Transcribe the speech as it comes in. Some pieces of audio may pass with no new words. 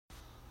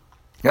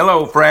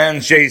Hello,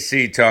 friends.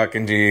 JC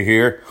talking to you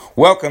here.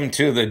 Welcome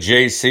to the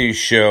JC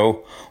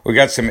Show. We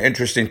got some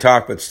interesting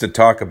topics to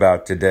talk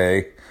about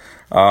today.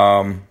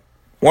 One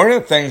of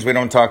the things we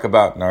don't talk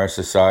about in our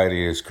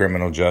society is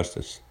criminal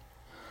justice.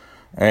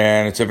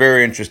 And it's a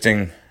very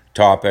interesting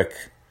topic.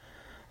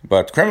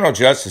 But criminal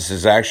justice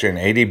is actually an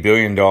 $80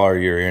 billion a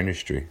year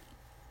industry.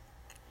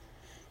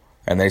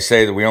 And they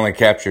say that we only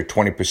capture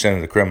 20%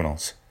 of the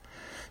criminals.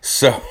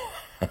 So,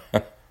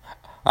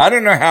 I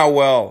don't know how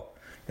well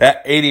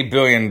that $80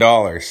 billion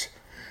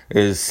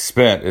is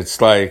spent.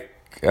 It's like,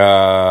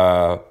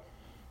 when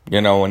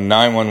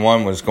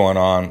 911 was going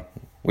on,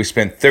 we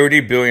spent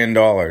 $30 billion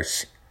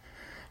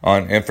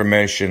on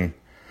information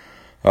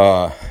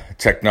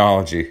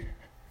technology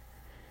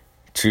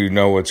to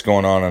know what's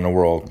going on in the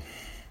world,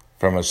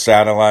 from a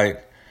satellite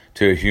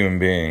to a human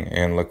being,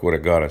 and look what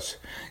it got us.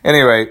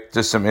 Anyway,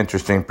 just some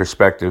interesting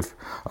perspective.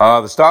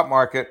 The stock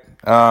market,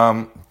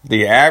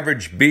 the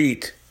average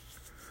beat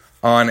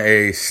on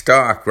a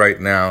stock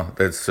right now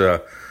that's an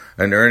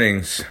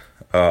earnings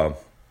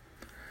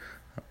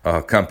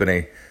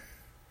company.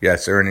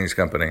 Yes, earnings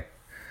company.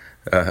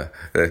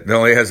 It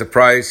only has a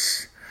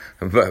price,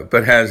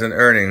 but has an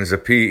earnings, a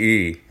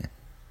PE, is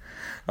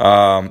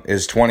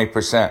 20%.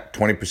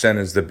 20%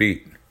 is the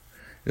beat.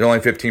 There's only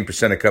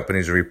 15% of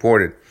companies are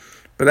reported,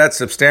 but that's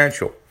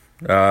substantial.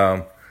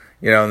 And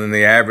then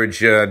the average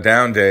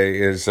down day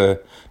is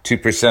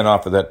 2%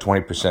 off of that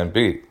 20%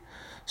 beat.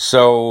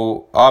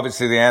 So,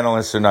 obviously, the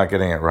analysts are not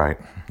getting it right.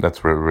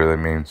 That's what it really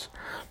means.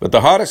 But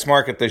the hottest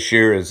market this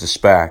year is the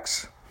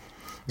SPACs.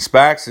 The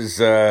SPACs is,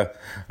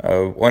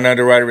 one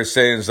underwriter was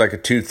saying, it's like a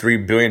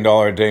 $2-3 billion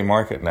a day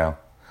market now.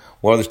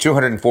 Well, there's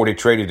 240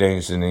 trading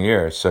days in a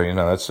year, so,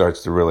 that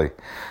starts to really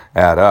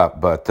add up.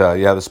 But, the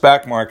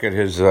SPAC market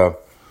has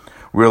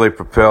really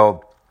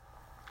propelled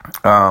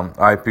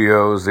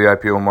IPOs. The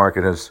IPO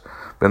market has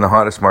been the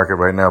hottest market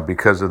right now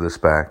because of the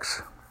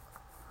SPACs.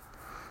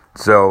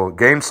 So,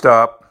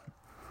 GameStop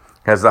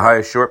has the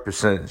highest short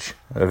percentage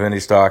of any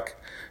stock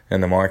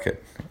in the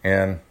market.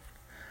 And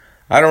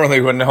I don't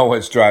really know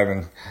what's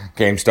driving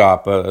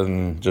GameStop other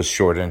than just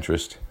short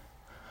interest.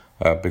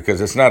 Because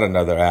it's not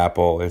another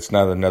Apple, it's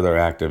not another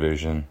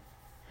Activision,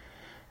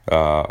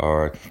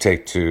 or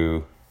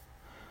Take-Two.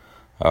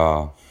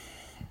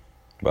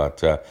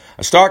 But a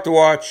stock to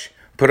watch,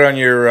 put on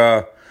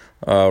your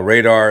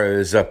radar,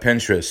 is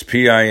Pinterest,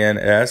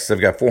 P-I-N-S. They've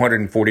got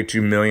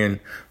 442 million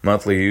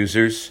monthly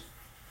users.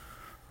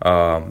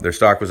 Their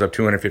stock was up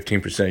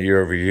 215%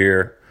 year over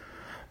year.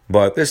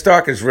 But this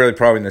stock is really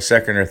probably in the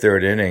second or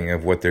third inning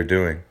of what they're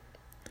doing.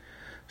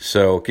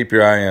 So keep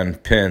your eye on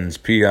PINS,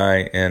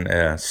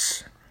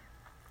 P-I-N-S.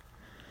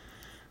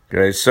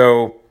 Okay,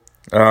 so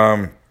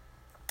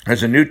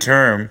there's a new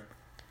term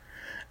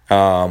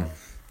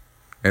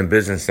in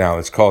business now.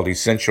 It's called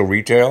essential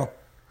retail.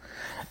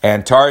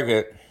 And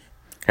Target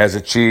has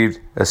achieved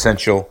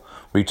essential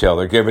retail.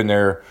 They're giving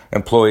their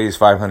employees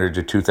 $500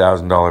 to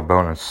 $2,000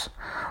 bonus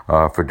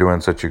for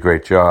doing such a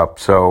great job.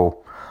 So,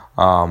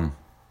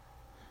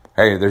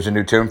 hey, there's a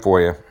new term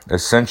for you.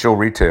 Essential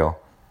retail.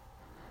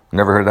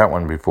 Never heard that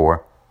one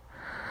before.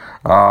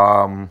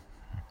 So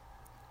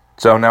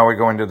now we're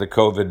going to the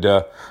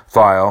COVID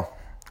file.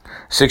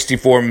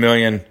 64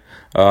 million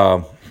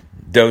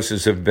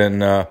doses have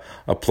been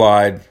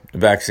applied.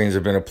 Vaccines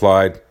have been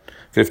applied.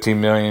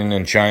 15 million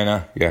in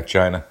China. Yeah,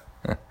 China.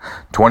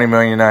 20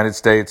 million United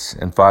States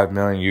and 5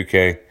 million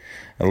UK.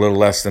 A little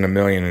less than 1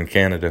 million in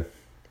Canada.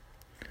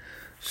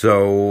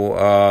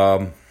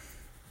 So,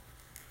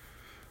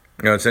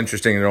 it's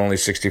interesting that only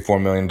 64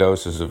 million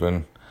doses have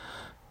been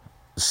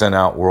sent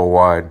out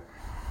worldwide.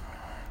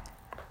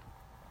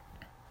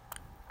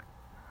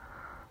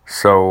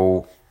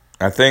 So,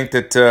 I think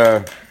that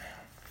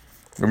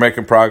we're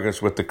making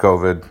progress with the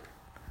COVID.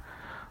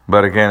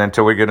 But again,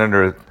 until we get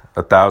under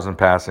 1,000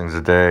 passings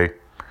a day,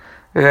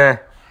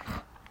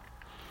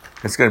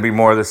 it's going to be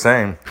more of the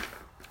same.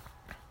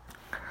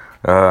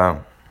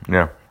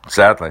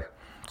 Sadly.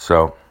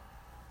 So,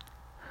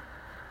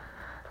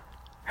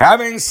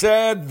 having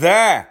said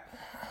that,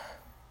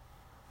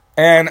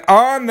 and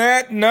on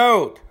that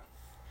note,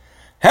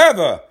 have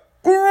a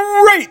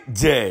great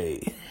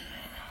day.